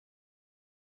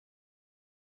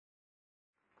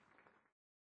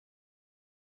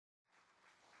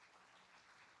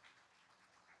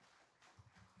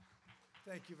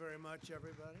Thank you very much,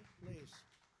 everybody. Please.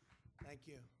 Thank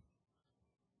you.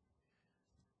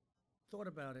 Thought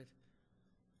about it,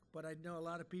 but I know a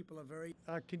lot of people are very...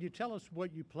 Can you tell us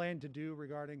what you plan to do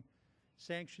regarding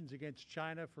sanctions against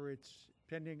China for its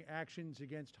pending actions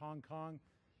against Hong Kong?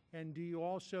 And do you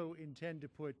also intend to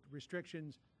put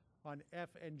restrictions on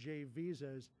F&J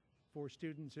visas for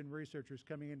students and researchers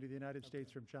coming into the United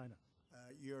States from China?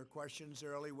 Your questions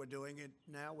early. We're doing it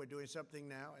now. We're doing something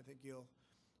now. I think you'll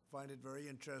find it very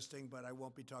interesting, but I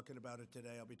won't be talking about it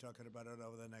today. I'll be talking about it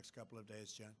over the next couple of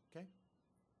days, Jen. Okay?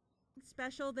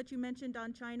 Special that you mentioned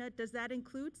on China, does that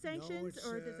include sanctions,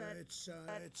 no, or does that?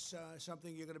 It's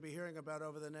something you're going to be hearing about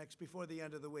before the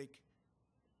end of the week,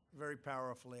 very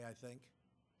powerfully, I think.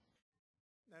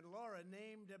 And Laura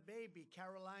named a baby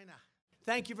Carolina.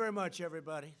 Thank you very much,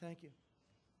 everybody. Thank you.